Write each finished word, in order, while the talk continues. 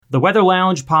The Weather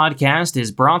Lounge podcast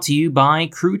is brought to you by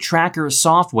Crew Tracker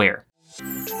Software.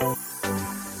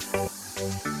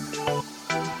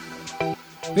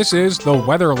 This is the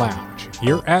Weather Lounge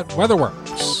here at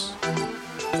WeatherWorks.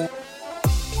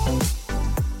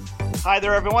 Hi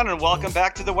there, everyone, and welcome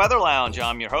back to the Weather Lounge.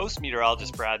 I'm your host,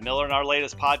 meteorologist Brad Miller, and our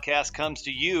latest podcast comes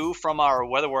to you from our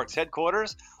WeatherWorks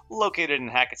headquarters, located in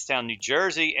Hackettstown, New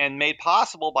Jersey, and made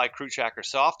possible by Crew Tracker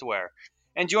Software.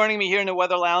 And joining me here in the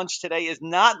Weather Lounge today is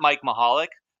not Mike Mahalik,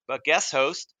 but guest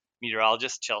host,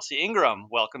 meteorologist Chelsea Ingram.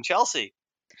 Welcome, Chelsea.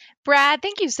 Brad,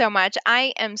 thank you so much.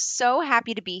 I am so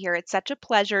happy to be here. It's such a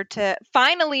pleasure to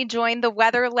finally join the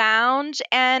Weather Lounge,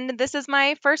 and this is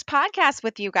my first podcast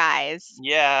with you guys.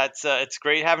 Yeah, it's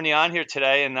great having you on here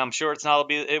today, and I'm sure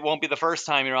it won't be the first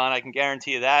time you're on. I can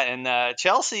guarantee you that. And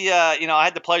Chelsea, I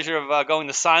had the pleasure of going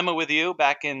to SIMA with you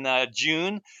back in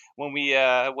June when we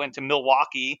went to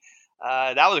Milwaukee.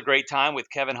 That was a great time with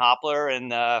Kevin Hopler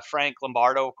and Frank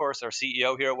Lombardo, of course, our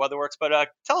CEO here at WeatherWorks. But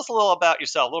tell us a little about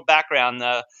yourself, a little background,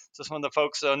 so some of the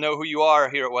folks know who you are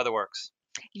here at WeatherWorks.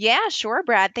 Yeah, sure,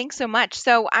 Brad. Thanks so much.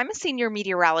 So I'm a senior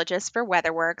meteorologist for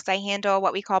WeatherWorks. I handle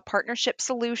what we call partnership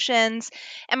solutions,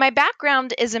 and my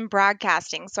background is in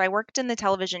broadcasting. So I worked in the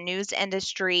television news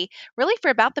industry really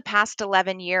for about the past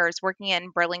 11 years, working in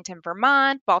Burlington,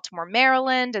 Vermont, Baltimore,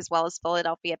 Maryland, as well as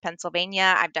Philadelphia,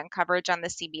 Pennsylvania. I've done coverage on the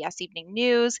CBS Evening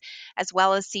News as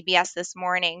well as CBS This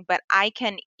Morning, but I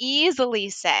can easily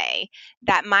say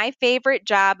that my favorite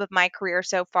job of my career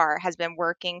so far has been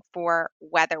working for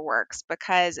WeatherWorks because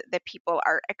the people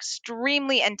are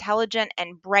extremely intelligent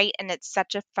and bright, and it's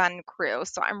such a fun crew.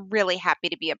 So I'm really happy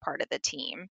to be a part of the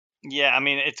team. Yeah, I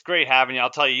mean, it's great having you.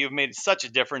 I'll tell you, you've made such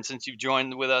a difference since you've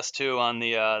joined with us too on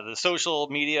the social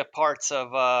media parts of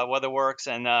WeatherWorks,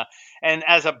 and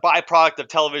as a byproduct of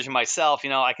television myself,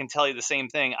 I can tell you the same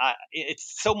thing.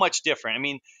 It's so much different. I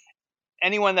mean,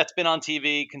 anyone that's been on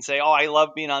TV can say, "Oh, I love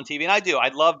being on TV," and I do. I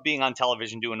love being on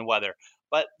television doing the weather.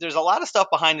 But there's a lot of stuff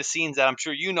behind the scenes that I'm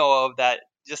sure you know of that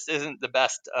just isn't the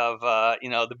best of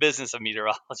the business of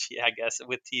meteorology, I guess,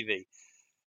 with TV.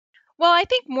 Well, I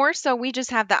think more so we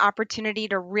just have the opportunity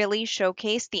to really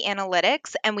showcase the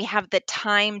analytics, and we have the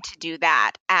time to do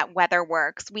that at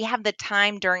WeatherWorks. We have the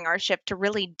time during our shift to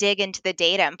really dig into the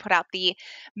data and put out the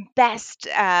best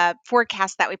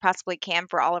forecast that we possibly can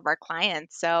for all of our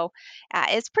clients. So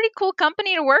it's a pretty cool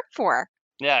company to work for.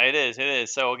 Yeah, it is. It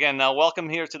is. So again, welcome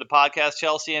here to the podcast,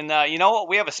 Chelsea. And you know what?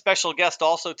 We have a special guest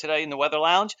also today in the Weather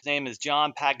Lounge. His name is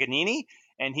John Paganini,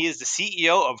 and he is the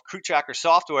CEO of Crew Tracker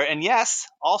Software. And yes,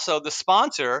 also the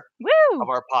sponsor Woo! of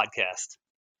our podcast.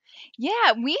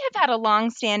 Yeah, we have had a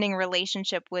long-standing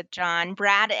relationship with John.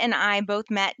 Brad and I both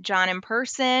met John in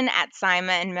person at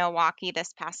SIMA in Milwaukee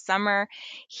this past summer.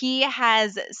 He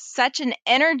has such an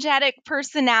energetic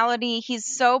personality. He's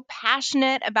so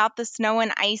passionate about the snow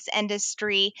and ice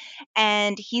industry,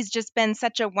 and he's just been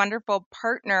such a wonderful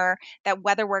partner that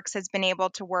WeatherWorks has been able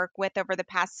to work with over the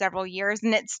past several years.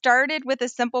 And it started with a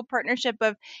simple partnership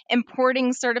of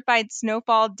importing certified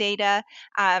snowfall data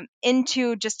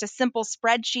into just a simple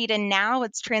spreadsheet, and now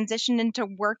it's transitioned into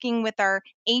working with our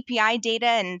API data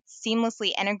and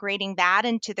seamlessly integrating that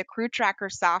into the Crew Tracker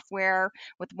software.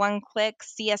 With one click,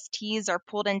 CSTs are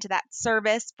pulled into that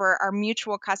service for our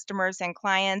mutual customers and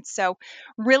clients. So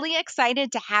really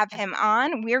excited to have him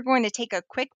on. We're going to take a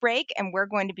quick break, and we're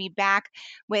going to be back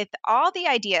with all the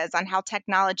ideas on how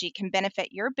technology can benefit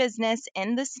your business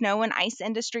in the snow and ice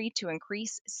industry to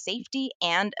increase safety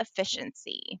and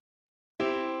efficiency.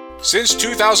 Since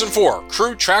 2004,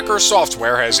 Crew Tracker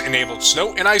Software has enabled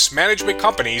snow and ice management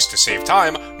companies to save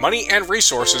time, money, and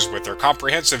resources with their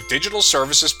comprehensive digital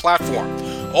services platform.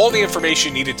 All the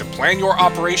information needed to plan your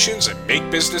operations and make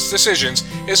business decisions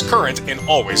is current and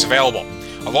always available.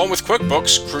 Along with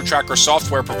QuickBooks, Crew Tracker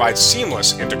Software provides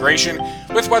seamless integration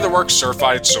with WeatherWorks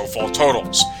certified snowfall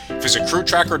totals. Visit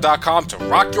crewtracker.com to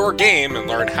rock your game and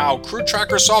learn how Crew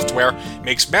Tracker Software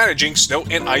makes managing snow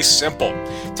and ice simple.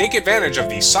 Take advantage of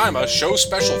the SIMA Show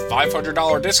Special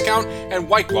 $500 discount and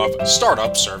White Glove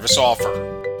Startup Service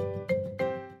offer.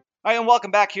 All right, and welcome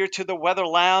back here to the Weather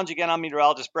Lounge. Again, I'm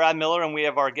meteorologist Brad Miller, and we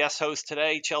have our guest host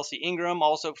today, Chelsea Ingram,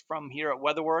 also from here at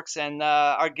WeatherWorks. And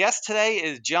our guest today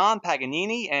is John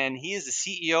Paganini, and he is the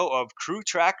CEO of Crew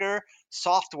Tracker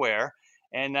Software.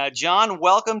 And John,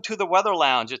 welcome to the Weather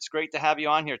Lounge. It's great to have you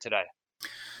on here today.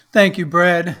 Thank you,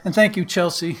 Brad, and thank you,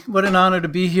 Chelsea. What an honor to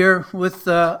be here with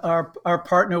our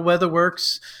partner,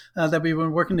 WeatherWorks, that we've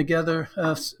been working together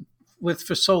with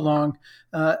for so long.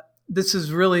 This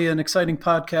is really an exciting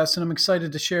podcast, and I'm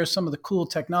excited to share some of the cool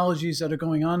technologies that are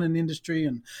going on in the industry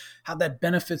and how that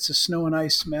benefits the snow and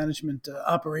ice management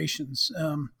operations.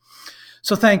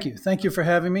 So thank you. Thank you for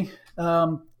having me.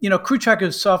 Crew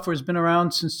Tracker software has been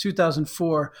around since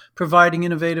 2004, providing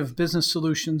innovative business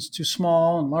solutions to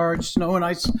small and large snow and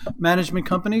ice management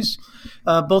companies,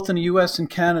 both in the US and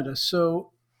Canada.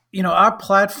 So, our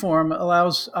platform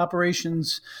allows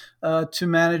operations to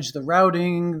manage the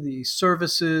routing, the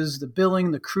services, the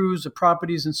billing, the crews, the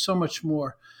properties, and so much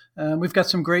more. We've got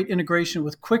some great integration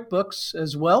with QuickBooks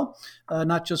as well,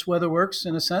 not just WeatherWorks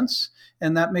in a sense,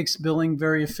 and that makes billing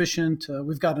very efficient.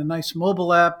 We've got a nice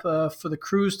mobile app for the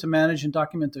crews to manage and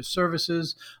document their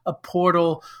services, a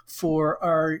portal for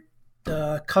our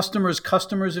customers,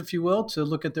 if you will, to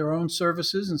look at their own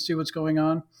services and see what's going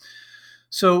on.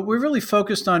 So we're really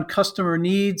focused on customer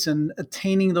needs and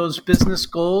attaining those business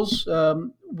goals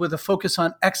with a focus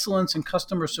on excellence in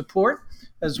customer support,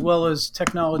 as well as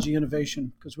technology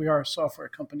innovation, because we are a software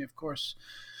company, of course.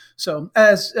 So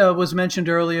as was mentioned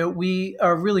earlier, we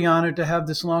are really honored to have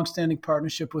this longstanding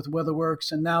partnership with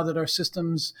WeatherWorks. And now that our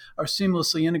systems are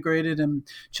seamlessly integrated, and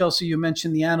Chelsea, you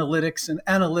mentioned the analytics. And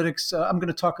analytics, I'm going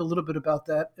to talk a little bit about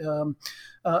that,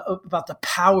 about the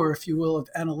power, if you will, of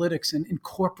analytics and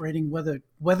incorporating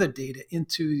weather data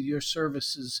into your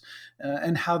services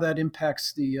and how that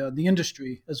impacts the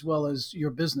industry as well as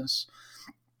your business.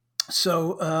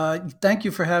 So thank you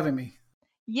for having me.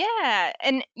 Yeah.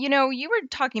 And, you were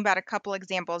talking about a couple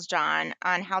examples, John,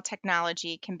 on how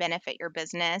technology can benefit your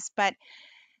business. But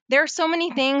there are so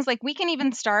many things, like we can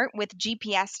even start with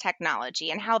GPS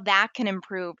technology and how that can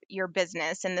improve your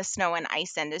business in the snow and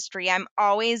ice industry. I'm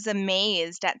always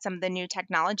amazed at some of the new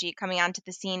technology coming onto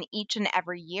the scene each and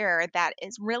every year that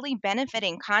is really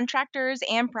benefiting contractors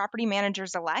and property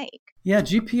managers alike. Yeah,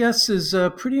 GPS is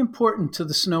pretty important to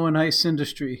the snow and ice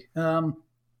industry.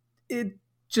 It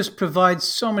just provides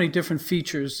so many different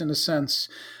features in a sense.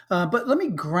 But let me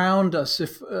ground us,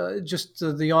 if just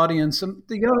the audience.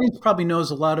 The audience probably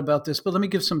knows a lot about this, but let me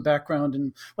give some background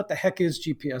and what the heck is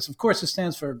GPS. Of course, it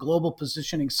stands for a Global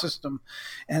Positioning System,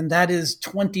 and that is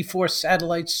 24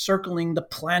 satellites circling the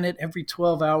planet every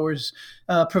 12 hours,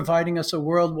 providing us a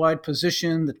worldwide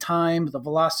position, the time, the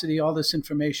velocity, all this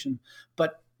information.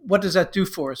 But what does that do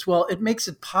for us? Well, it makes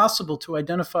it possible to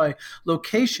identify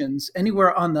locations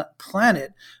anywhere on the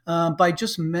planet by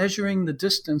just measuring the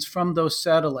distance from those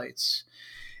satellites.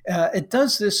 It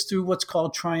does this through what's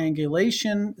called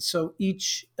triangulation. So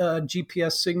each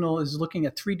GPS signal is looking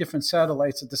at 3 different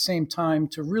satellites at the same time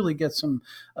to really get some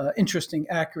interesting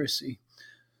accuracy.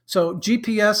 So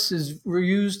GPS is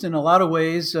used in a lot of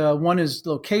ways. One is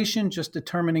location, just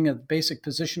determining a basic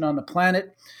position on the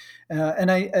planet.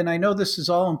 And I know this is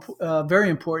all very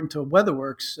important to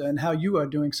WeatherWorks and how you are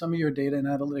doing some of your data and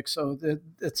analytics. So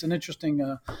it's an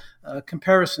interesting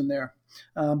comparison there.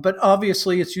 But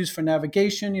obviously, it's used for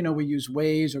navigation. We use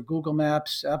Waze or Google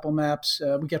Maps, Apple Maps.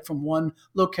 We get from one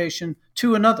location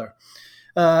to another.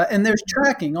 And there's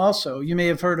tracking also. You may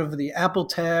have heard of the Apple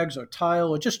tags or Tile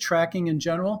or just tracking in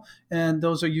general, and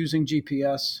those are using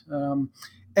GPS.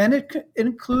 And it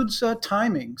includes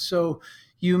timing. So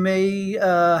you may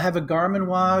have a Garmin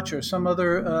watch or some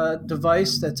other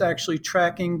device that's actually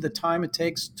tracking the time it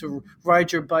takes to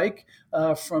ride your bike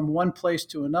from one place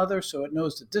to another. So it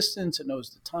knows the distance, it knows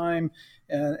the time.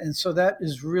 And so that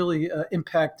is really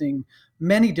impacting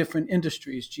many different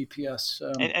industries, GPS.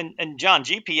 And John,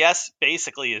 GPS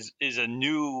basically is a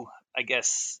new, I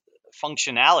guess,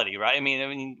 functionality, right?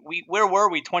 Where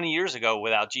were we 20 years ago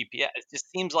without GPS? It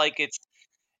just seems like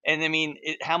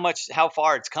how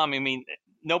far it's come.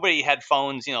 Nobody had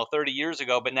phones, 30 years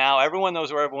ago, but now everyone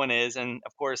knows where everyone is. And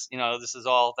of course, this is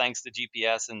all thanks to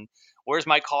GPS. And where's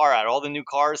my car at? All the new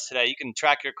cars today, you can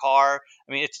track your car.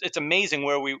 It's amazing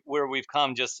where we've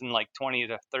come just in like 20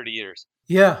 to 30 years.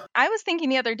 Yeah. I was thinking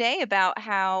the other day about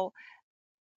how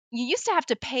you used to have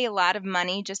to pay a lot of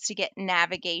money just to get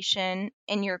navigation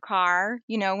in your car.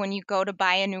 When you go to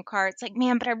buy a new car, it's like,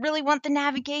 man, but I really want the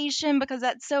navigation because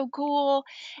that's so cool.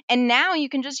 And now you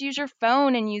can just use your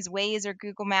phone and use Waze or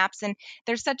Google Maps. And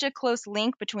there's such a close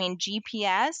link between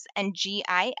GPS and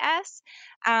GIS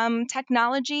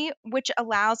technology, which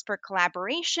allows for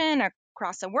collaboration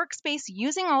across a workspace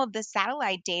using all of the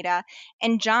satellite data.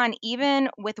 And John, even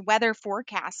with weather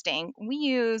forecasting, we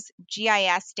use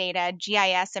GIS data,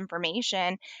 GIS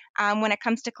information when it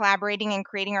comes to collaborating and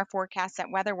creating our forecasts at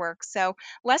WeatherWorks. So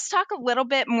let's talk a little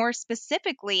bit more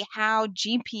specifically how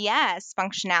GPS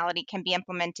functionality can be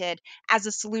implemented as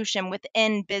a solution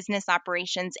within business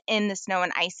operations in the snow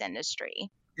and ice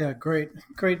industry. Yeah, great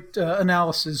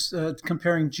analysis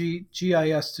comparing GIS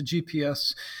to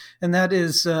GPS. And that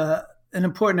is an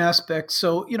important aspect.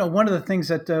 So, one of the things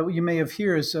that you may have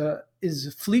here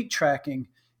is fleet tracking.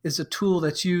 is a tool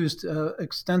that's used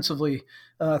extensively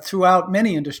throughout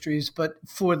many industries. But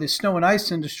for the snow and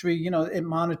ice industry, it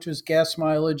monitors gas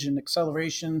mileage and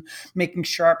acceleration, making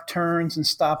sharp turns and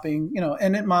stopping,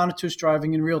 and it monitors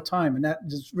driving in real time. And that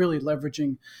is really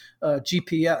leveraging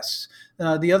GPS.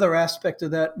 The other aspect of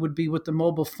that would be with the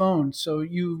mobile phone. So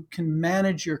you can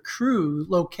manage your crew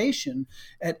location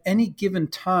at any given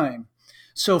time.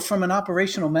 So, from an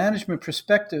operational management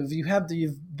perspective, you have the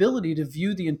ability to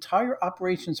view the entire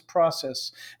operations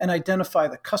process and identify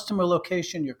the customer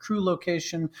location, your crew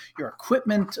location, your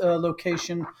equipment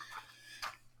location.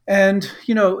 And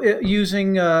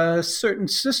using certain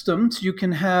systems, you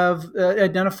can have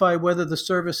identify whether the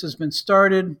service has been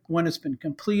started, when it's been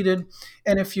completed,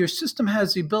 and if your system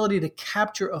has the ability to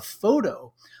capture a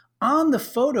photo. On the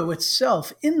photo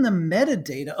itself, in the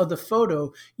metadata of the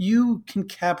photo, you can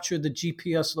capture the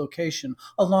GPS location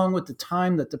along with the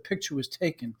time that the picture was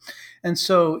taken. And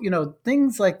so,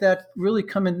 things like that really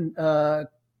come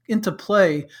into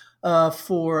play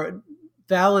for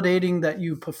validating that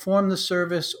you perform the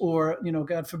service, or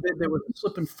God forbid there was a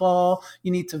slip and fall,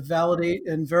 you need to validate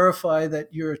and verify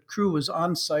that your crew was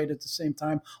on site at the same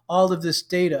time. All of this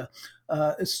data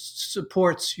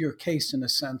supports your case in a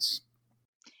sense.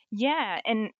 Yeah,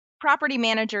 and property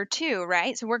manager too,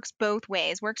 right? So works both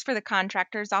ways. Works for the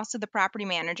contractors, also the property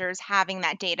managers having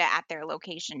that data at their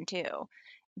location too.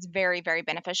 It's very, very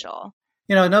beneficial.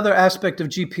 Another aspect of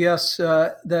GPS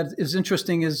that is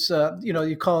interesting is,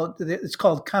 you call it's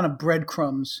called kind of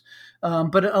breadcrumbs,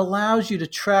 but it allows you to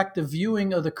track the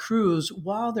viewing of the crews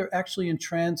while they're actually in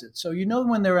transit. So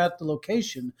when they're at the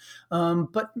location,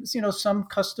 but some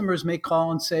customers may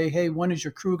call and say, "Hey, when is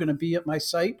your crew going to be at my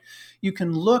site?" You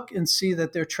can look and see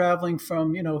that they're traveling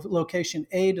from location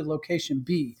A to location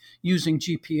B using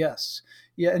GPS.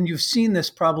 Yeah, and you've seen this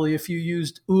probably if you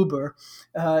used Uber.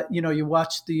 You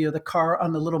watch the car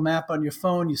on the little map on your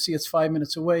phone. You see it's 5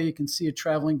 minutes away. You can see it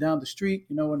traveling down the street.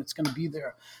 When it's going to be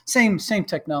there. Same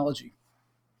technology.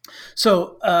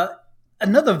 So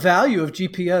another value of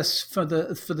GPS for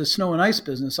the snow and ice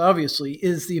business, obviously,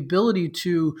 is the ability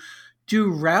to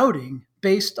do routing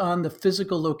based on the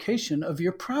physical location of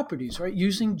your properties, right?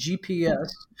 Using GPS,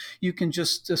 you can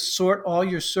just sort all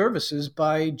your services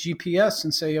by GPS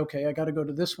and say, okay, I got to go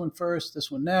to this one first, this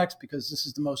one next, because this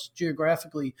is the most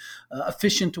geographically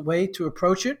efficient way to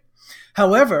approach it.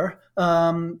 However,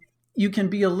 you can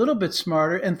be a little bit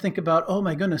smarter and think about, oh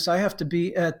my goodness, I have to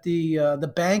be at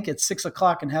the bank at 6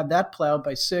 o'clock and have that plowed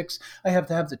by 6. I have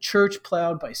to have the church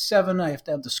plowed by 7. I have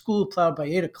to have the school plowed by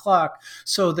 8 o'clock.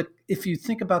 So that if you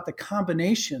think about the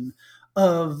combination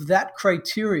of that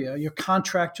criteria, your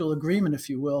contractual agreement, if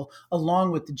you will,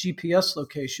 along with the GPS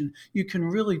location, you can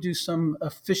really do some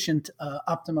efficient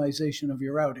optimization of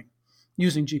your routing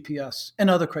using GPS and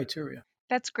other criteria.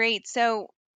 That's great. So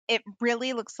it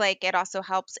really looks like it also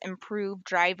helps improve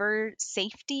driver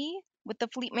safety with the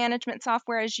fleet management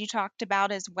software, as you talked about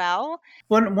as well.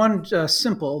 One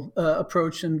simple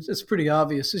approach, and it's pretty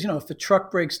obvious, is if the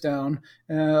truck breaks down,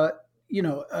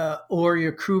 or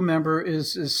your crew member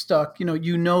is stuck,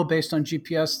 based on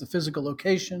GPS the physical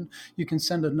location, you can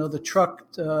send another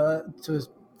truck to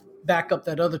back up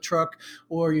that other truck,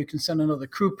 or you can send another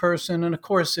crew person. And of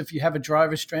course, if you have a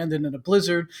driver stranded in a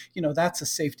blizzard, that's a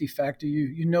safety factor.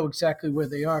 You know exactly where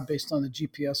they are based on the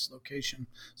GPS location.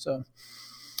 So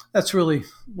that's really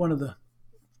one of the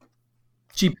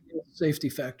GPS safety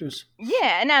factors.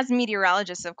 Yeah, and as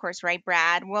meteorologists, of course, right,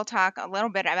 Brad, we'll talk a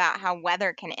little bit about how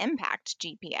weather can impact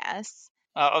GPS.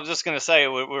 I was just going to say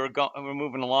we're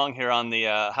moving along here on the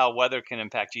how weather can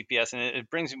impact GPS, and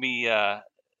it brings me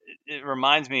it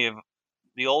reminds me of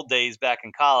the old days back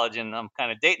in college, and I'm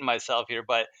kind of dating myself here,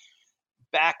 but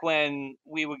back when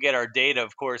we would get our data,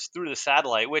 of course, through the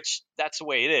satellite, which that's the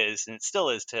way it is, and it still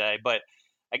is today, but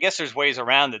I guess there's ways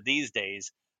around it these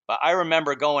days. But I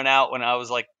remember going out when I was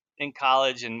like in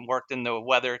college and worked in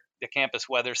the campus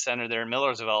weather center there in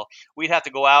Millersville. We'd have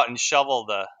to go out and shovel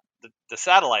the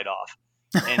satellite off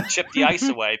and chip the ice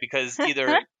away, because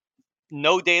either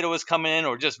no data was coming in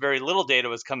or just very little data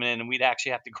was coming in, and we'd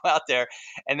actually have to go out there,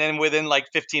 and then within like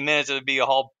 15 minutes it would be a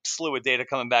whole slew of data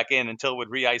coming back in until it would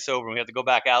re-ice over and we have to go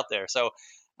back out there. So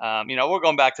we're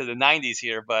going back to the 90s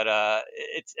here, but I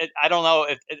don't know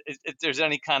if there's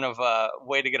any kind of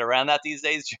way to get around that these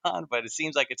days, John, but it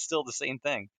seems like it's still the same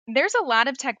thing. There's a lot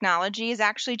of technologies,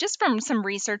 actually, just from some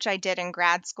research I did in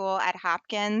grad school at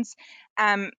Hopkins.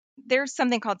 there's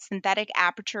something called synthetic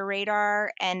aperture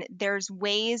radar, and there's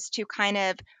ways to kind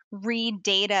of read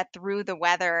data through the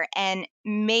weather. And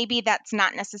maybe that's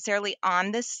not necessarily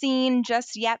on the scene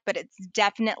just yet, but it's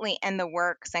definitely in the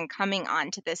works and coming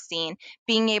onto the scene,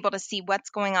 being able to see what's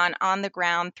going on the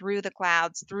ground, through the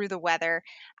clouds, through the weather.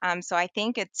 So I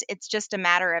think it's just a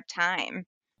matter of time.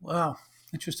 Wow,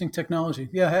 interesting technology.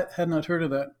 Yeah, had not heard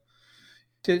of that.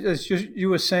 As you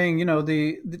were saying,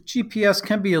 the GPS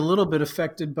can be a little bit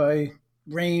affected by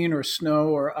rain or snow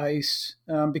or ice,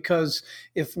 because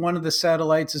if one of the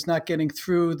satellites is not getting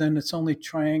through, then it's only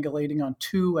triangulating on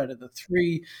two out of the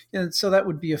three, and so that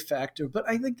would be a factor. But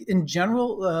I think in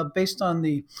general, based on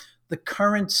the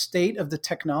current state of the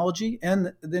technology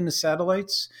and then the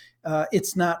satellites,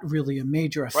 it's not really a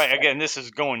major effect. Right. Again, this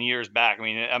is going years back. I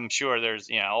mean, I'm sure there's,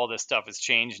 all this stuff has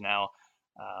changed now,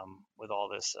 with all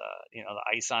this, the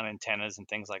ice on antennas and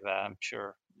things like that. I'm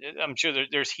sure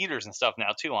there's heaters and stuff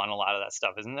now too on a lot of that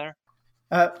stuff, isn't there?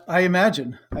 I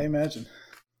imagine.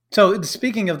 So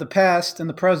speaking of the past and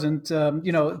the present,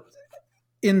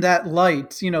 in that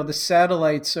light, the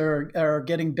satellites are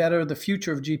getting better. The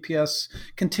future of GPS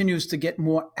continues to get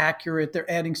more accurate. They're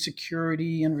adding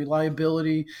security and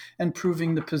reliability and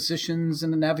proving the positions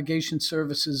and the navigation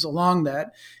services along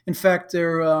that. In fact,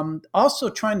 they're also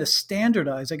trying to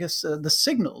standardize, I guess, the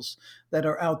signals that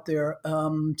are out there,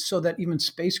 so that even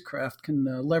spacecraft can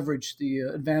leverage the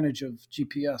advantage of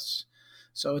GPS.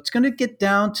 So it's going to get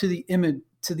down to the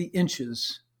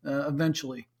inches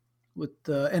eventually. With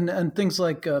and things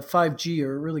like 5G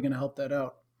are really going to help that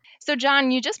out. So,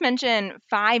 John, you just mentioned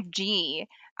 5G.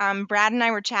 Brad and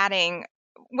I were chatting.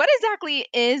 What exactly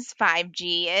is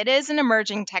 5G? It is an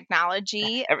emerging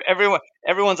technology.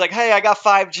 Everyone's like, "Hey, I got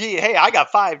 5G. Hey, I got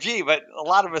 5G," but a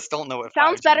lot of us don't know what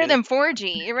Sounds 5G better is. than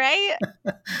 4G, right?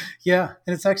 Yeah,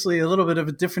 and it's actually a little bit of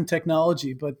a different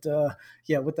technology, but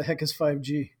yeah, what the heck is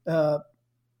 5G?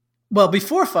 Well,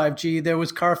 before 5G, there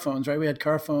was car phones, right? We had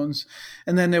car phones,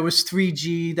 and then there was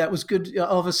 3G. That was good.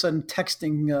 All of a sudden,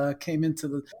 texting came into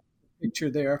the picture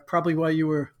there. Probably while you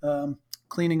were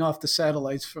cleaning off the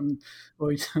satellites from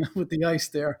with the ice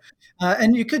there,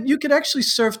 and you could actually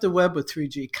surf the web with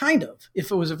 3G, kind of, if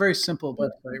it was a very simple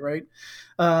website, right?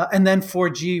 And then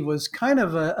 4G was kind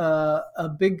of a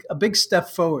big step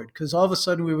forward, because all of a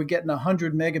sudden we were getting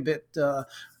 100 megabit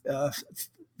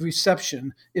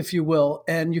reception, if you will,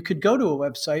 and you could go to a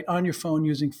website on your phone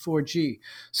using 4G.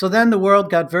 So then the world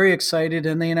got very excited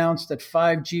and they announced that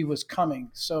 5G was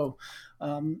coming. So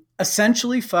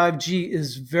essentially 5G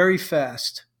is very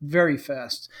fast, very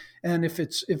fast. And if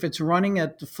it's running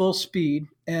at the full speed,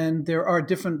 and there are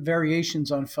different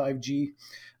variations on 5G,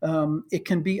 it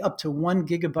can be up to 1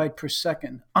 gigabyte per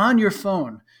second on your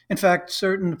phone. In fact,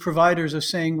 certain providers are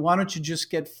saying, why don't you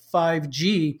just get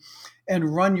 5G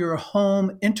and run your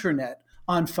home internet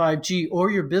on 5G,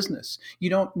 or your business? You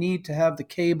don't need to have the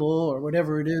cable or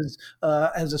whatever it is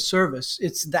as a service.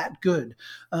 It's that good.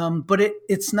 But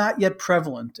it's not yet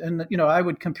prevalent. And, I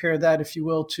would compare that, if you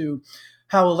will, to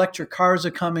how electric cars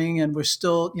are coming, and we're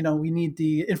still, we need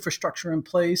the infrastructure in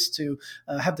place to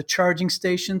have the charging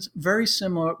stations. Very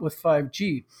similar with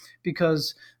 5G,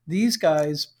 because these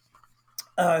guys,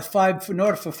 in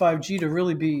order for 5G to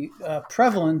really be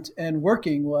prevalent and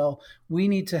working well, we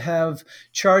need to have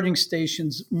charging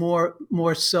stations, more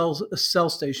cell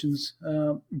stations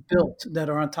built that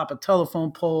are on top of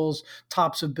telephone poles,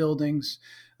 tops of buildings.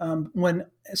 When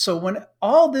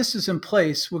all this is in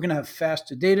place, we're going to have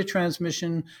faster data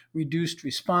transmission, reduced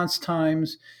response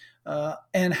times.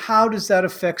 And how does that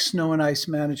affect snow and ice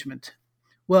management?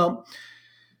 Well,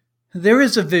 there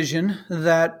is a vision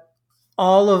that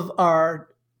all of our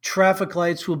traffic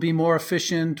lights will be more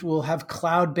efficient. We'll have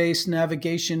cloud-based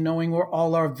navigation, knowing where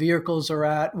all our vehicles are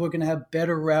at. We're going to have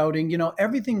better routing.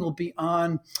 Everything will be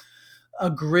on a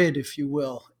grid, if you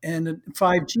will. And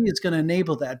 5G is going to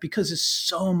enable that, because there's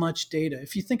so much data.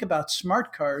 If you think about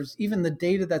smart cars, even the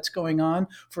data that's going on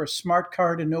for a smart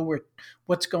car to know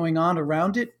what's going on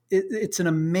around it, it's an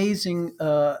amazing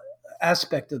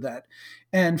aspect of that.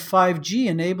 And 5G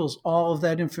enables all of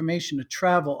that information to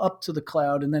travel up to the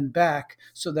cloud and then back,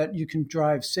 so that you can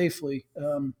drive safely,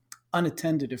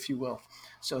 unattended, if you will.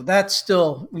 So that's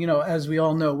still, as we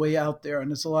all know, way out there,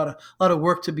 and there's a lot of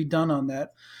work to be done on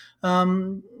that.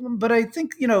 But I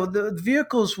think, the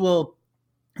vehicles will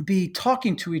be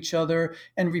talking to each other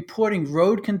and reporting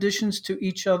road conditions to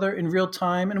each other in real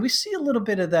time. And we see a little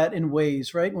bit of that in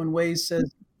Waze, right? When Waze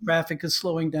says traffic is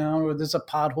slowing down, or there's a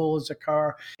pothole as a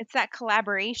car. It's that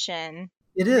collaboration,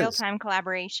 It is. real-time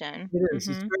collaboration. It is.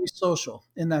 It's very social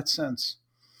in that sense.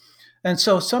 And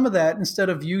so some of that, instead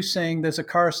of you saying there's a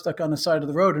car stuck on the side of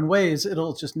the road in Waze,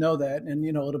 it'll just know that, and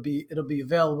it'll be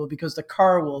available because the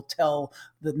car will tell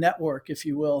the network, if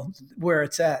you will, where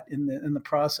it's at in the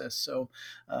process. So,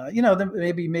 then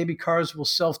maybe cars will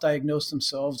self-diagnose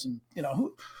themselves, and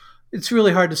it's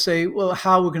really hard to say, well,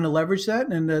 how we're going to leverage that.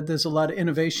 And there's a lot of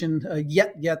innovation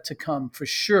yet to come for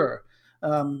sure.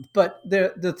 But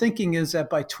the thinking is that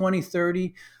by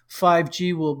 2030,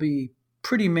 5G will be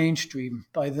pretty mainstream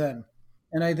by then.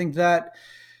 And I think that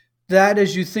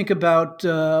as you think about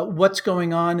what's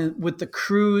going on with the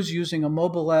crews using a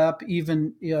mobile app,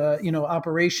 even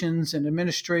operations and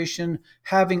administration,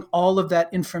 having all of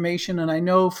that information. And I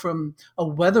know from a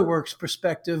WeatherWorks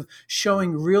perspective,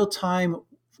 showing real time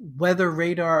weather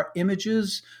radar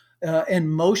images and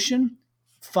motion,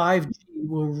 5G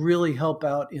will really help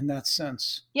out in that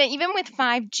sense. Yeah, even with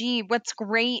 5G, what's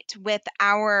great with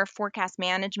our forecast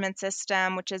management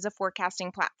system, which is a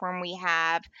forecasting platform we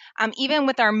have, even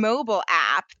with our mobile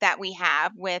app that we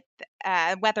have with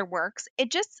WeatherWorks,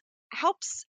 it just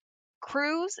helps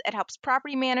crews, it helps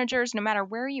property managers, no matter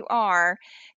where you are,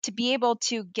 to be able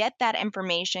to get that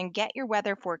information, get your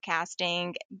weather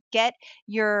forecasting, get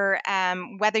your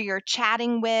whether you're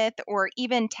chatting with or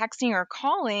even texting or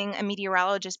calling a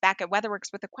meteorologist back at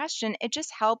WeatherWorks with a question. It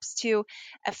just helps to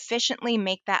efficiently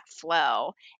make that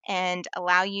flow and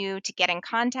allow you to get in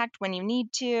contact when you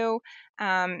need to.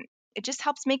 It just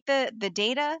helps make the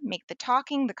data, make the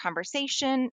talking, the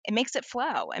conversation, it makes it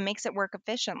flow, it makes it work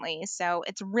efficiently. So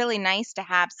it's really nice to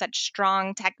have such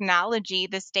strong technology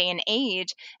this day and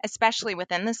age, especially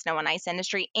within the snow and ice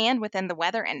industry and within the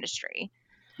weather industry.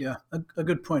 Yeah, a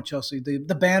good point, Chelsea. The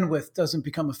bandwidth doesn't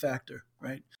become a factor,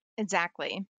 right?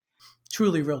 Exactly.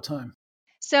 Truly real time.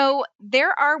 So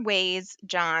there are ways,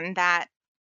 John, that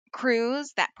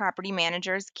crews, that property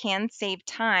managers can save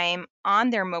time on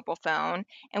their mobile phone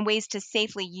and ways to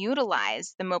safely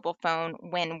utilize the mobile phone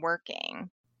when working.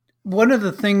 One of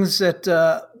the things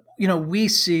that we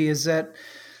see is that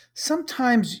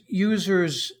sometimes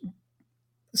users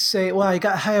say, well,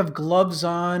 I have gloves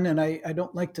on and I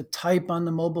don't like to type on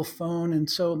the mobile phone. And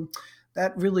so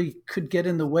that really could get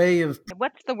in the way of,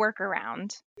 What's the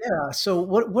workaround? yeah. So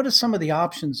what are some of the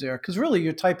options there? Because really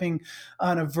you're typing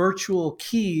on a virtual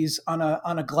keys on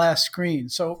a glass screen.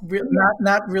 So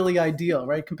not really ideal,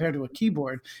 right? Compared to a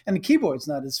keyboard. And the keyboard's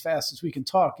not as fast as we can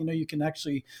talk. You can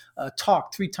actually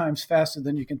talk 3 times faster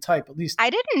than you can type, at least. I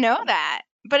didn't know that,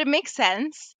 but it makes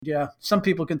sense. Yeah, some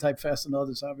people can type faster than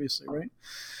others, obviously, right?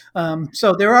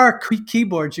 So there are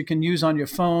keyboards you can use on your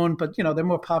phone, but they're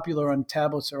more popular on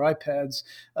tablets or iPads.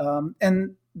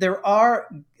 And there's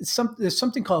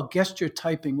something called gesture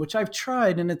typing, which I've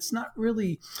tried, and it's not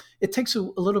really. It takes a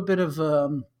little bit of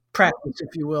practice,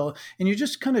 if you will, and you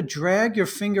just kind of drag your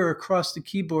finger across the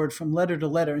keyboard from letter to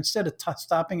letter instead of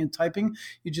stopping and typing.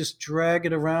 You just drag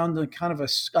it around in kind of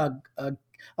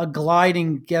a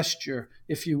gliding gesture,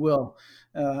 if you will,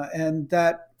 and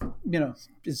that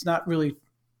is not really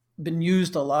been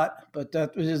used a lot, but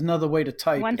that is another way to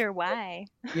type. Wonder why.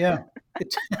 Yeah.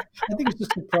 I think it's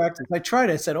just good practice. I tried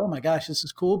it. I said, oh my gosh, this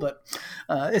is cool, but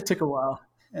it took a while.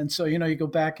 And so, you go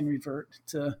back and revert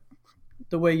to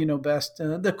the way you know best.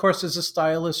 Of course, there's a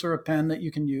stylus or a pen that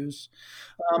you can use.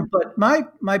 But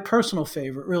my personal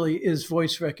favorite really is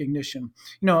voice recognition.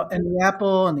 And the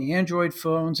Apple and the Android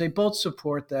phones, they both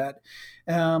support that.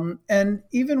 And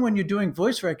even when you're doing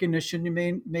voice recognition, you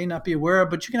may not be aware of,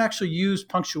 but you can actually use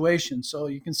punctuation. So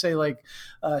you can say like,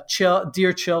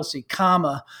 "Dear Chelsea,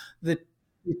 comma, the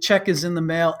check is in the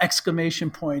mail!"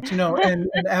 Exclamation point. And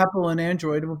Apple and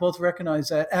Android will both recognize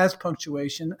that as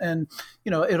punctuation, and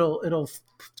it'll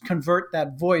convert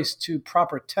that voice to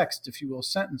proper text, if you will,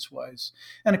 sentence wise.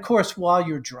 And of course, while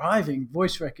you're driving,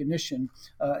 voice recognition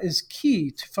is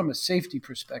key from a safety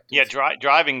perspective. Yeah,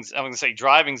 driving's. I'm going to say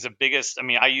driving's the biggest. I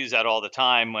mean, I use that all the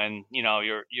time when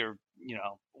you're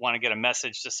want to get a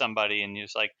message to somebody and you're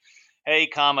just like, hey,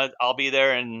 comma, I'll be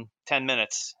there in 10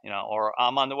 minutes, or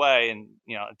I'm on the way, and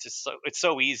it's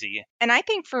so easy. And I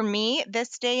think for me,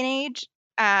 this day and age,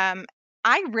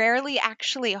 I rarely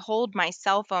actually hold my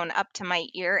cell phone up to my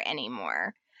ear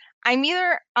anymore. I'm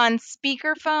either on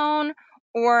speakerphone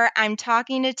or I'm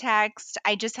talking to text.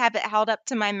 I just have it held up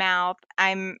to my mouth.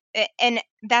 And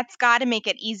that's got to make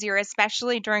it easier,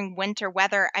 especially during winter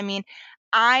weather. I mean,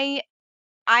 I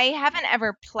I haven't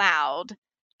ever plowed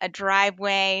a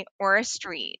driveway, or a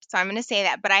street. So I'm going to say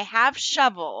that. But I have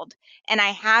shoveled and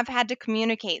I have had to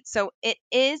communicate. So it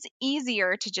is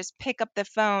easier to just pick up the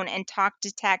phone and talk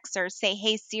to text or say,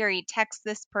 hey, Siri, text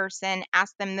this person,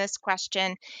 ask them this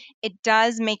question. It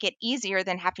does make it easier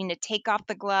than having to take off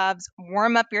the gloves,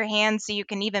 warm up your hands so you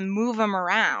can even move them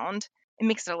around. It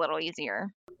makes it a little easier.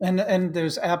 And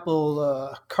there's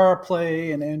Apple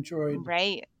CarPlay and Android,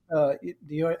 Right.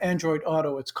 the Android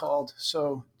Auto, it's called.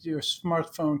 So your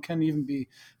smartphone can even be.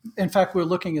 In fact, we're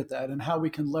looking at that and how we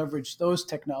can leverage those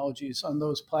technologies on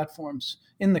those platforms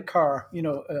in the car,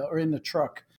 or in the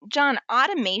truck. John,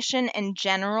 automation in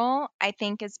general, I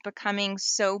think, is becoming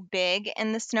so big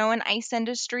in the snow and ice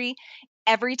industry.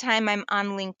 Every time I'm on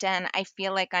LinkedIn, I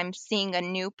feel like I'm seeing a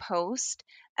new post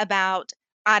about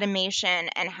automation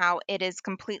and how it is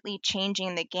completely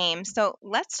changing the game. So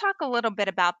let's talk a little bit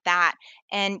about that.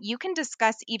 And you can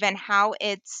discuss even how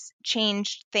it's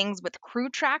changed things with Crew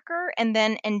Tracker and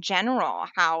then in general,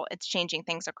 how it's changing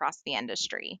things across the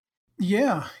industry.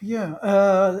 Yeah, yeah.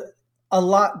 A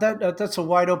lot. That's a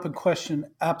wide open question.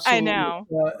 I Absolutely. know.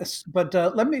 But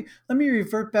let me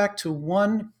revert back to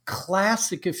one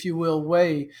classic, if you will,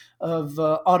 way of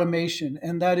automation,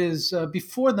 and that is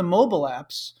before the mobile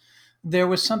apps, there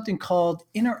was something called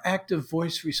interactive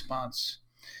voice response.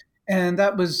 And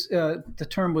that was the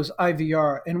term was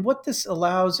IVR. And what this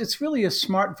allows, it's really a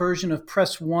smart version of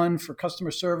press one for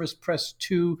customer service, press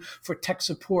two for tech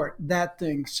support, that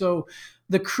thing. So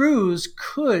the crews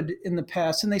could in the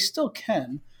past, and they still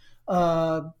can,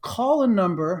 call a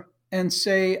number and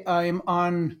say, I'm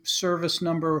on service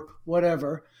number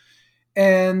whatever.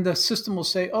 And the system will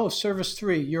say, oh, service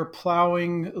three, you're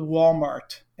plowing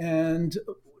Walmart. And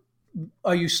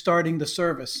are you starting the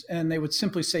service? And they would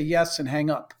simply say yes and hang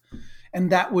up. And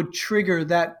that would trigger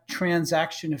that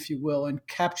transaction, if you will, and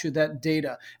capture that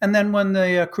data. And then when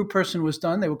the crew person was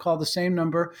done, they would call the same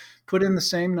number, put in the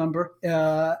same number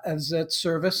as that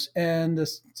service, and the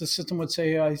system would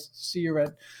say, I see you're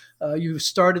at, you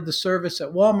started the service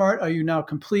at Walmart. Are you now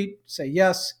complete? Say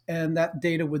yes. And that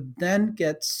data would then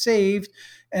get saved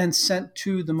and sent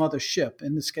to the mothership.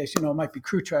 In this case, it might be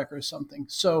Crew Tracker or something.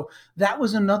 So that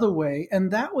was another way.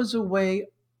 And that was a way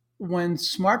when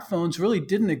smartphones really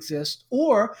didn't exist,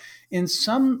 or in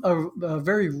some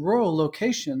very rural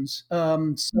locations,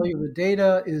 cellular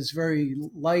data is very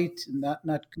light and not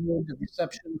good, the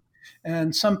reception.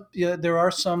 And there are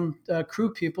some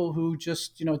crew people who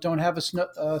just don't have a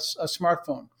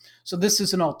smartphone. So this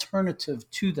is an alternative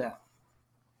to that,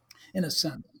 in a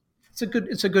sense.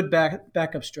 It's a good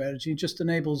backup strategy. It just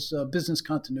enables business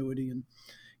continuity and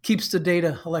keeps the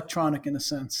data electronic in a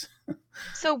sense.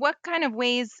 So, what kind of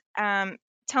ways,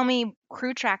 tell me,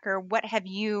 Crew Tracker, what have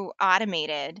you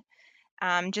automated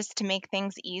just to make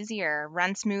things easier,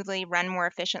 run smoothly, run more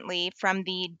efficiently from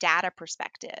the data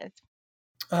perspective?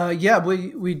 Yeah,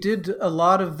 we did a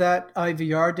lot of that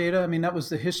IVR data. I mean, that was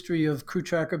the history of Crew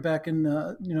Tracker back in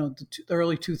the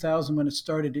early 2000 when it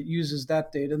started. It uses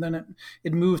that data, and then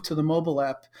it moved to the mobile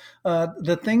app.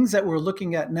 The things that we're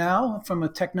looking at now, from a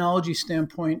technology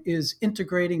standpoint, is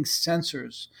integrating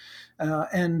sensors.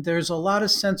 And there's a lot of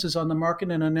sensors on the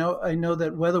market, and I know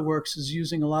that WeatherWorks is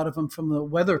using a lot of them from the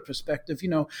weather perspective.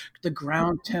 The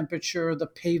ground temperature, the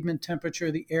pavement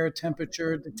temperature, the air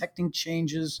temperature, detecting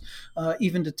changes,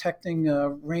 even detecting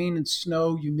rain and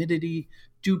snow, humidity,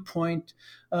 dew point.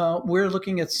 We're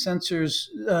looking at sensors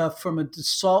from a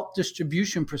salt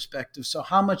distribution perspective. So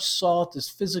how much salt is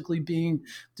physically being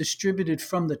distributed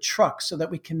from the truck so that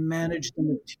we can manage the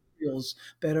materials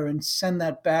better and send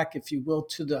that back, if you will,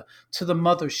 to the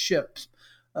mothership.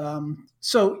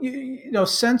 So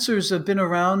sensors have been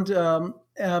around,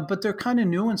 but they're kind of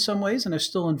new in some ways, and they're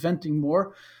still inventing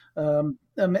more.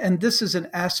 And this is an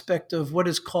aspect of what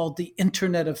is called the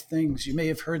Internet of Things. You may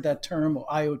have heard that term, or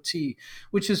IoT,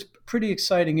 which is a pretty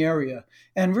exciting area.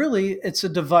 And really, it's a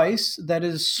device that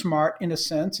is smart in a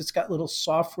sense. It's got little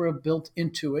software built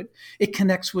into it. It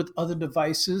connects with other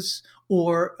devices,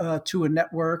 or to a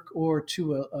network, or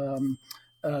to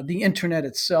the Internet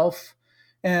itself.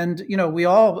 And we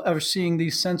all are seeing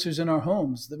these sensors in our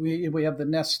homes. That we have the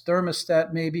Nest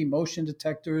thermostat, maybe motion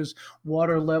detectors,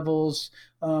 water levels.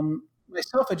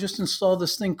 Myself, I just installed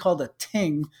this thing called a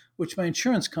Ting, which my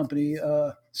insurance company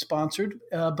sponsored.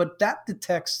 But that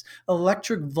detects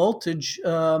electric voltage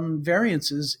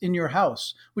variances in your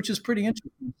house, which is pretty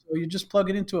interesting. So you just plug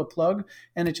it into a plug,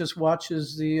 and it just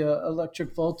watches the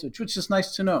electric voltage, which is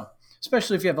nice to know,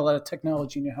 especially if you have a lot of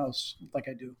technology in your house, like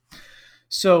I do.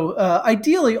 So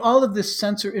ideally, all of this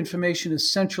sensor information is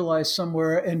centralized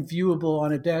somewhere and viewable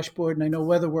on a dashboard. And I know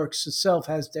WeatherWorks itself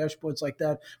has dashboards like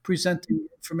that, presenting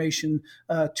information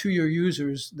to your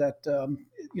users that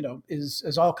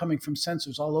is all coming from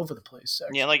sensors all over the place.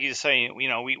 Actually. Yeah, like you say,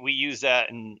 we use that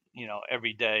in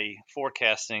everyday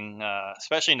forecasting,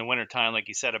 especially in the wintertime, like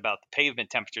you said about the pavement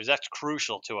temperatures. That's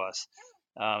crucial to us,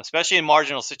 especially in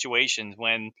marginal situations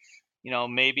when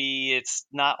maybe it's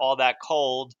not all that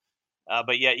cold.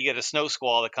 But yet you get a snow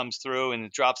squall that comes through and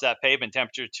it drops that pavement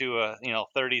temperature to a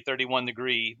 30, 31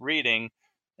 degree reading,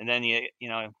 and then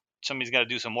somebody's got to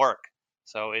do some work.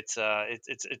 So it's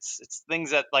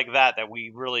things that like that we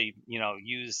really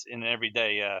use in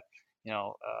everyday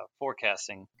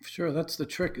forecasting. Sure, that's the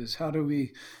trick: is how do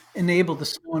we enable the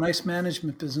snow and ice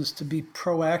management business to be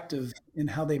proactive in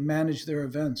how they manage their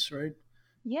events, right?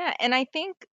 Yeah, and I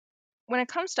think when it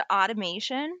comes to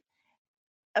automation,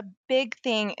 a big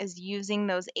thing is using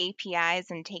those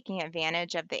APIs and taking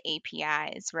advantage of the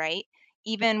APIs, right?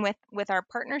 Even with our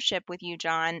partnership with you,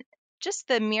 John, just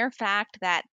the mere fact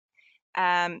that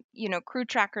Crew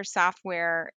Tracker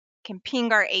software can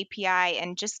ping our API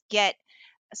and just get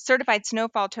certified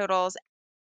snowfall totals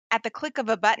at the click of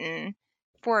a button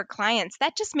for our clients,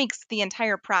 that just makes the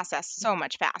entire process so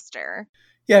much faster.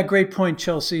 Yeah, great point,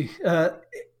 Chelsea.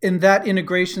 In that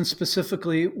integration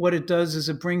specifically, what it does is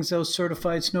it brings those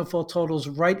certified snowfall totals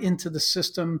right into the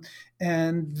system,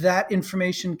 and that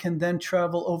information can then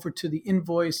travel over to the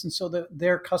invoice, and so that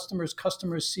their customers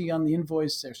see on the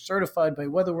invoice they're certified by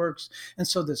WeatherWorks, and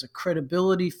so there's a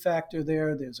credibility factor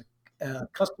there. There's a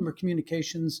customer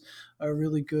communications are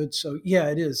really good. So yeah,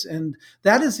 it is, and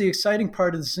that is the exciting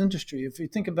part of this industry. If you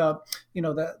think about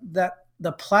that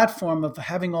the platform of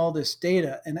having all this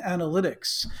data and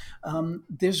analytics,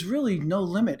 there's really no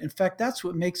limit. In fact, that's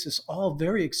what makes this all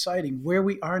very exciting, where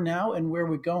we are now and where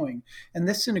we're going. And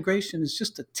this integration is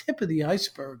just the tip of the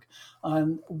iceberg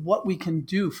on what we can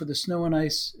do for the snow and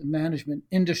ice management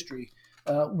industry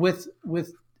with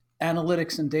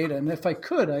analytics and data. And if I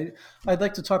could, I'd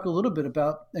like to talk a little bit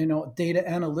about data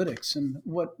analytics and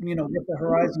what the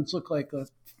horizons look like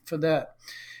for that.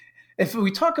 If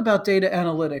we talk about data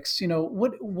analytics,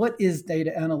 what is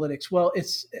data analytics? Well,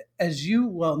 it's, as you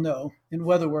well know, in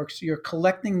WeatherWorks, you're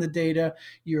collecting the data,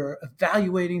 you're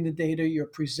evaluating the data, you're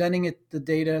presenting the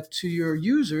data to your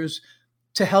users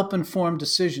to help inform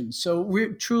decisions. So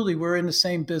we're in the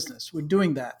same business. We're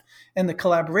doing that. And the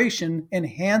collaboration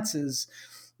enhances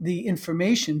the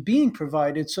information being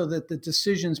provided so that the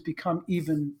decisions become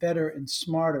even better and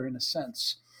smarter in a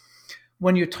sense.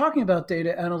 When you're talking about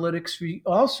data analytics, we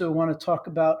also want to talk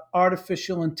about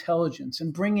artificial intelligence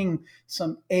and bringing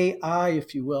some AI,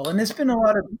 if you will. And there's been a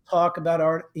lot of talk about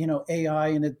AI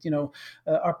and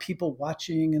are people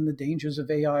watching and the dangers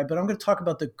of AI. But I'm going to talk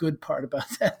about the good part about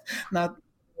that, not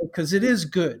because it is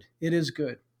good. It is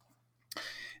good.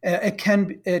 It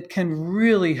can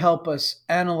really help us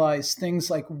analyze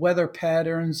things like weather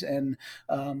patterns and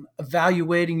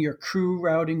evaluating your crew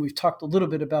routing. We've talked a little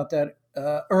bit about that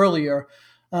earlier.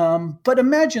 But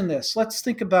imagine this. Let's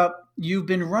think about, you've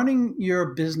been running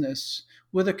your business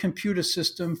with a computer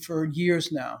system for years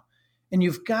now, and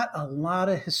you've got a lot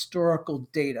of historical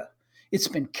data. It's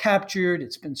been captured,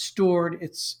 it's been stored,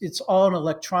 it's all in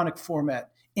electronic format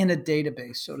in a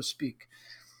database, so to speak.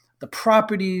 The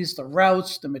properties, the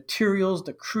routes, the materials,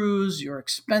 the crews, your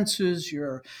expenses,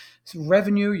 your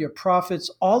revenue, your profits,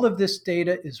 all of this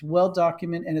data is well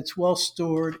documented and it's well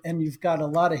stored, and you've got a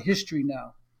lot of history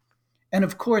now. And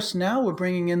of course, now we're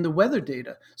bringing in the weather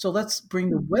data. So let's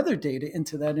bring the weather data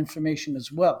into that information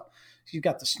as well. You've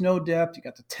got the snow depth, you've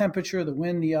got the temperature, the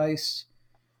wind, the ice.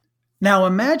 Now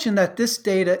imagine that this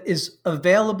data is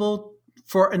available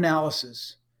for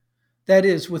analysis. That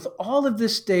is, with all of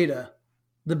this data,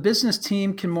 the business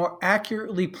team can more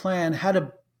accurately plan how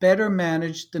to better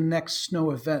manage the next snow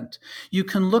event. You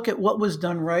can look at what was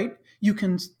done right. You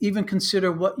can even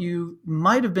consider what you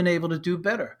might have been able to do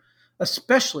better,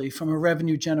 especially from a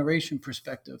revenue generation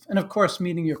perspective. And of course,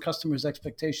 meeting your customers'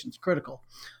 expectations, critical,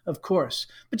 of course.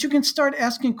 But you can start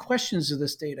asking questions of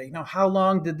this data. How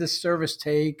long did this service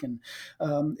take? And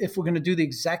if we're going to do the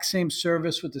exact same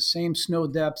service with the same snow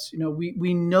depths,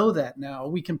 we know that now.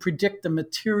 We can predict the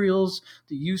materials,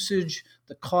 the usage,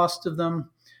 the cost of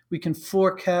them. We can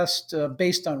forecast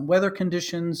based on weather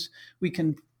conditions. We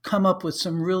can come up with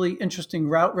some really interesting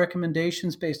route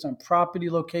recommendations based on property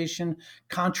location,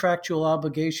 contractual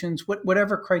obligations,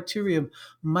 whatever criteria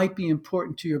might be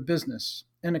important to your business.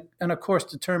 And of course,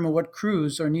 determine what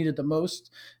crews are needed the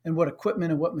most and what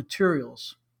equipment and what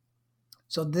materials.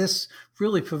 So this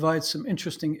really provides some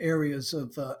interesting areas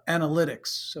of analytics,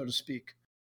 so to speak.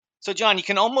 So, John, you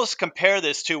can almost compare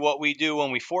this to what we do when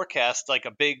we forecast like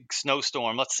a big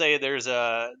snowstorm. Let's say there's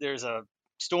a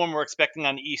storm we're expecting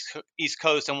on the East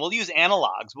Coast, and we'll use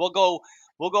analogs.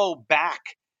 We'll go back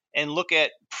and look at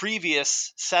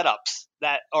previous setups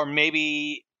that are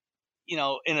maybe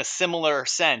in a similar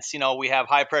sense. We have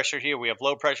high pressure here, we have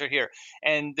low pressure here,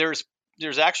 and there's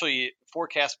actually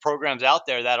forecast programs out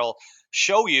there that'll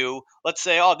show you. Let's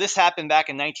say, oh, this happened back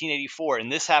in 1984,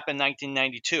 and this happened in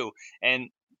 1992, and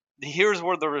here's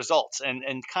where the results, and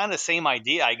kind of same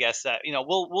idea, I guess, that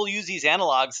we'll use these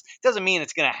analogs. Doesn't mean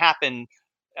it's going to happen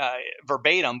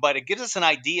verbatim, but it gives us an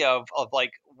idea of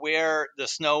like where the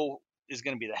snow is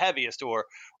going to be the heaviest, or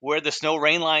where the snow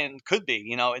rain line could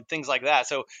be, and things like that.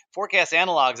 So forecast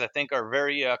analogs, I think, are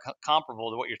very comparable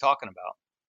to what you're talking about.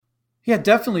 Yeah,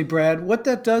 definitely, Brad. What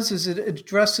that does is it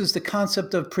addresses the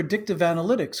concept of predictive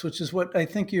analytics, which is what I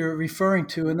think you're referring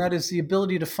to, and that is the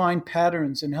ability to find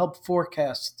patterns and help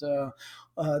forecast,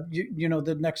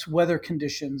 the next weather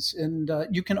conditions. And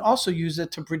you can also use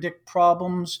it to predict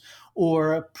problems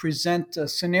or present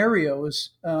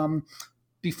scenarios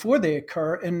before they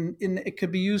occur, and it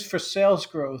could be used for sales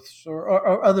growth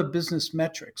or other business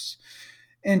metrics.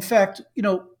 In fact,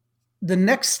 the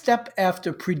next step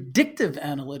after predictive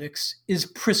analytics is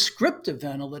prescriptive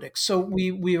analytics. So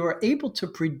we are able to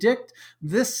predict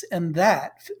this and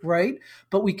that, right?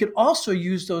 But we could also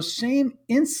use those same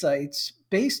insights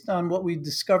based on what we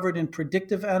discovered in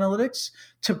predictive analytics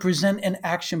to present an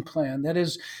action plan. That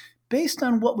is, based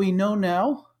on what we know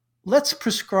now, let's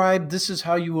prescribe this is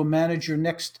how you will manage your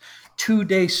next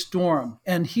 2-day storm.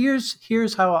 And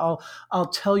here's how I'll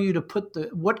tell you to put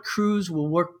what crews will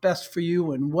work best for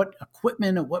you, and what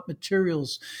equipment and what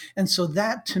materials. And so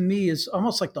that to me is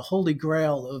almost like the holy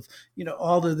grail of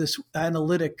all of this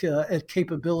analytic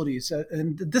capabilities.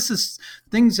 And this is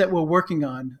things that we're working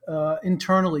on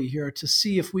internally here to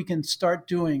see if we can start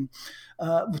doing,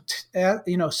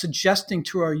 suggesting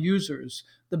to our users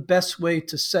the best way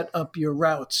to set up your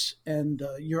routes and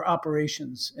your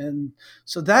operations. And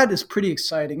so that is pretty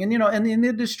exciting. And, and in the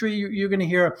industry, you're going to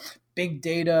hear big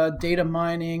data, data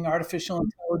mining, artificial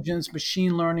intelligence,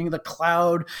 machine learning, the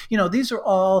cloud. These are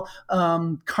all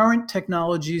current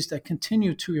technologies that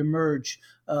continue to emerge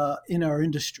in our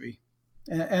industry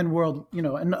and world,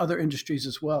 and other industries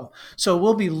as well. So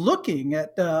we'll be looking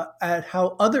at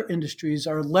how other industries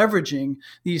are leveraging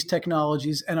these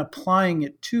technologies and applying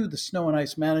it to the snow and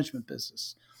ice management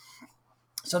business.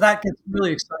 So that gets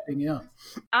really exciting. Yeah.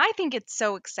 I think it's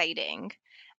so exciting.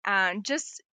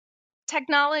 Just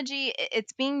technology,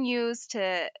 it's being used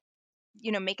to,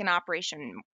 make an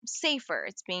operation safer.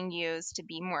 It's being used to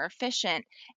be more efficient.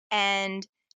 And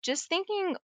just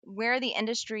thinking where the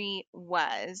industry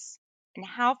was and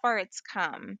how far it's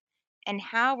come, and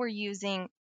how we're using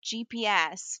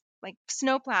GPS, like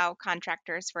snowplow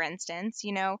contractors, for instance,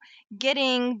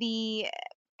 getting the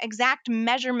exact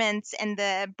measurements and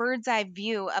the bird's eye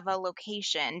view of a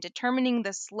location, determining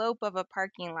the slope of a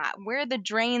parking lot, where the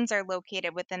drains are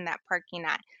located within that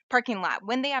parking lot,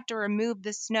 when they have to remove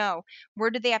the snow, where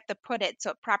do they have to put it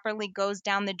so it properly goes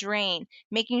down the drain,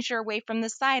 making sure away from the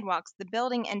sidewalks, the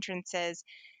building entrances.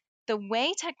 The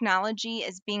way technology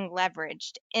is being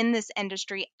leveraged in this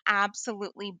industry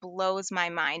absolutely blows my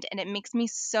mind, and it makes me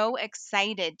so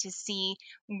excited to see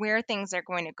where things are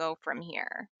going to go from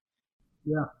here.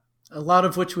 Yeah. A lot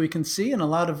of which we can see and a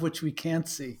lot of which we can't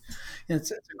see.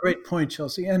 It's a great point,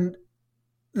 Chelsea. And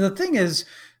the thing is,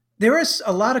 there is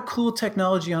a lot of cool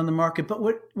technology on the market, but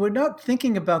we're not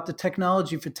thinking about the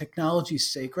technology for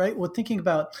technology's sake, right? We're thinking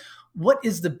about what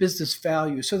is the business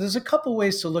value. So there's a couple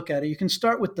ways to look at it. You can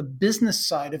start with the business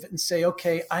side of it and say,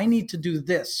 okay, I need to do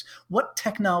this. What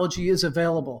technology is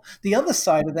available? The other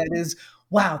side of that is,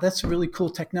 wow, that's a really cool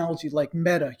technology like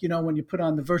Meta, when you put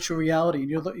on the virtual reality and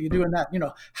you're doing that,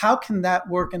 how can that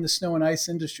work in the snow and ice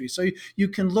industry? So you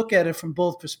can look at it from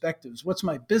both perspectives. What's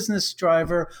my business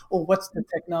driver, or what's the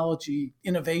technology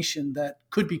innovation that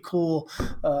could be cool,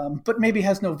 but maybe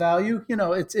has no value?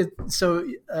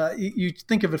 You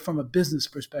think of it from a business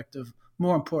perspective,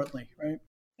 more importantly, right?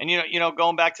 And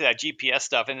going back to that GPS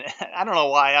stuff, and I don't know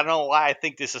why I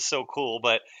think this is so cool,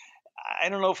 but I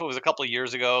don't know if it was a couple of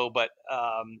years ago, but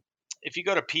if you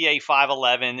go to PA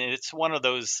 511, it's one of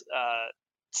those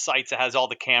sites that has all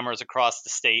the cameras across the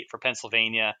state for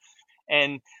Pennsylvania,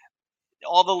 and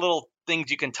all the little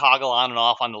things you can toggle on and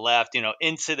off on the left,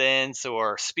 incidents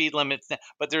or speed limits.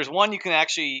 But there's one you can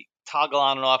actually toggle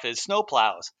on and off, is snow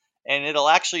plows, and it'll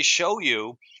actually show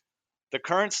you the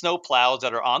current snow plows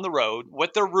that are on the road,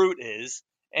 what their route is,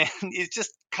 And it's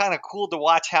just kind of cool to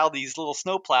watch how these little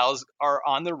snowplows are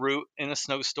on the route in a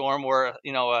snowstorm or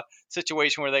a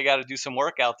situation where they got to do some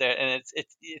work out there, and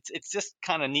it's just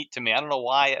kind of neat to me. I don't know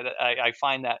why I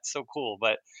find that so cool,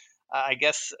 but I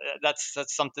guess that's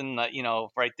something that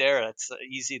right there. That's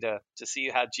easy to see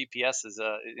how GPS is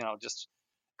just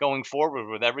going forward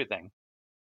with everything.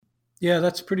 Yeah,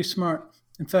 that's pretty smart.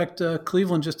 In fact,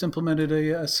 Cleveland just implemented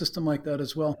a system like that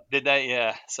as well. Did they?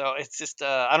 Yeah. So it's just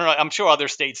I don't know. I'm sure other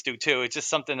states do too. It's just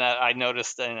something that I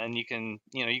noticed, and you can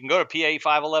go to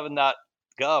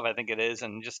pa511.gov, I think it is,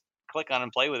 and just click on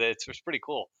and play with it. It's pretty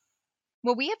cool.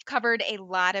 Well, we have covered a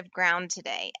lot of ground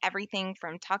today, everything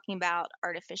from talking about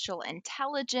artificial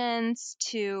intelligence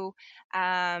to,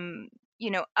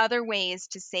 other ways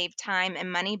to save time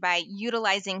and money by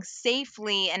utilizing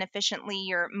safely and efficiently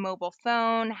your mobile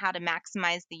phone, how to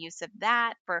maximize the use of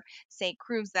that for, say,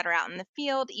 crews that are out in the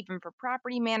field, even for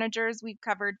property managers. We've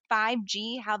covered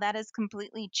 5G, how that has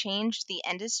completely changed the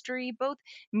industry, both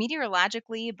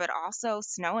meteorologically, but also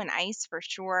snow and ice for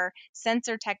sure,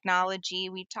 sensor technology.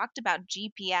 We've talked about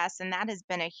GPS, and that has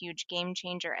been a huge game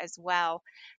changer as well.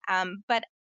 But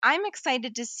I'm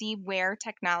excited to see where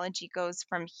technology goes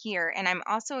from here. And I'm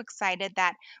also excited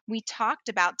that we talked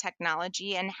about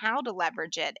technology and how to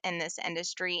leverage it in this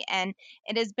industry. And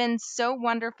it has been so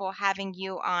wonderful having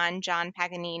you on, John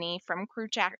Paganini from Crew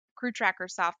Tracker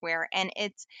Software. And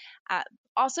it's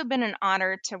also been an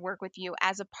honor to work with you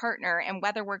as a partner. And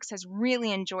WeatherWorks has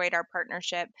really enjoyed our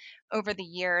partnership over the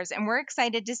years. And we're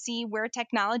excited to see where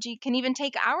technology can even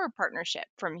take our partnership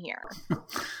from here.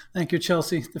 Thank you,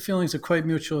 Chelsea. The feelings are quite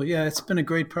mutual. Yeah, it's been a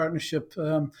great partnership.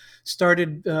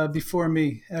 Started before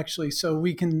me, actually. So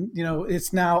we can,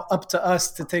 it's now up to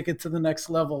us to take it to the next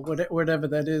level, whatever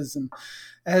that is. And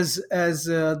as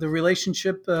the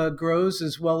relationship grows,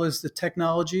 as well as the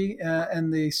technology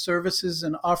and the services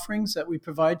and offerings that we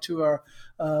provide to our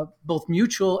both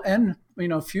mutual and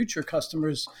future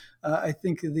customers, I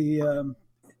think the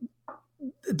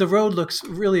road looks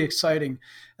really exciting.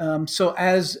 So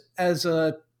as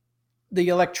the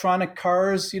electronic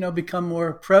cars, become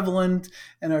more prevalent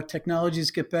and our technologies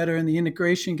get better and the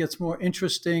integration gets more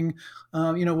interesting,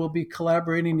 we'll be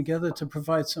collaborating together to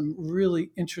provide some really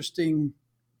interesting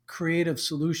creative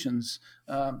solutions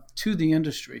to the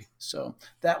industry. So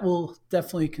that will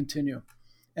definitely continue.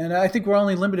 And I think we're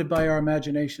only limited by our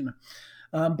imagination.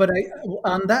 But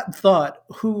on that thought,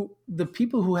 the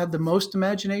people who have the most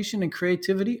imagination and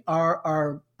creativity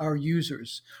are our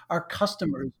users, our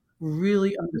customers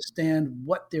really understand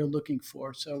what they're looking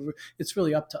for. So it's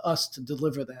really up to us to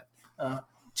deliver that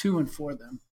to and for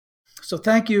them. So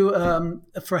thank you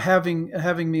for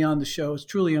having me on the show. It's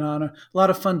truly an honor. A lot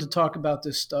of fun to talk about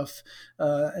this stuff.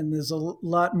 And there's a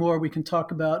lot more we can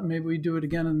talk about. Maybe we do it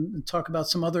again and talk about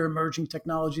some other emerging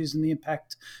technologies and the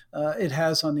impact it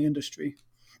has on the industry.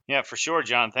 Yeah, for sure,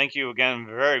 John. Thank you again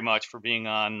very much for being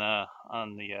on the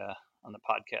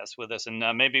podcast with us. And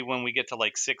maybe when we get to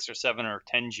like 6 or 7 or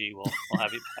 10G, we'll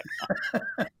have you back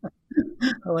on.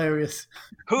 Hilarious.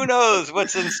 Who knows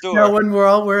what's in store? Now, when we're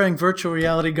all wearing virtual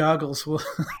reality goggles,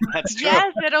 That's true.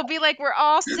 Yes, it'll be like we're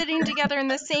all sitting together in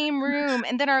the same room,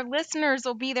 and then our listeners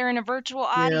will be there in a virtual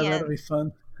audience. Yeah, that'll be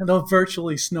fun. And they'll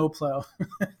virtually snowplow.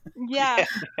 Yeah.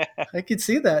 I could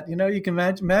see that. You can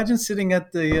imagine sitting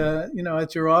at the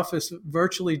at your office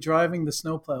virtually driving the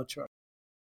snowplow truck.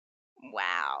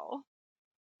 Wow.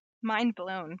 Mind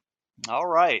blown. All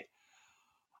right.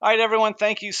 All right, everyone.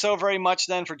 Thank you so very much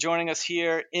then for joining us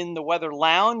here in the Weather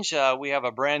Lounge. We have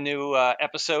a brand new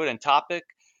episode and topic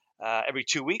every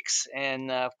 2 weeks.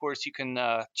 And of course, you can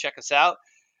check us out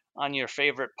on your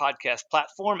favorite podcast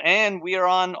platform. And we are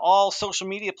on all social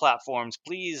media platforms.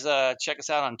 Please check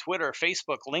us out on Twitter,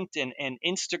 Facebook, LinkedIn, and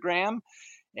Instagram.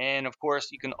 And of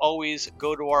course, you can always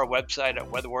go to our website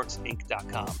at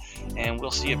weatherworksinc.com. And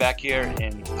we'll see you back here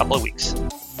in a couple of weeks.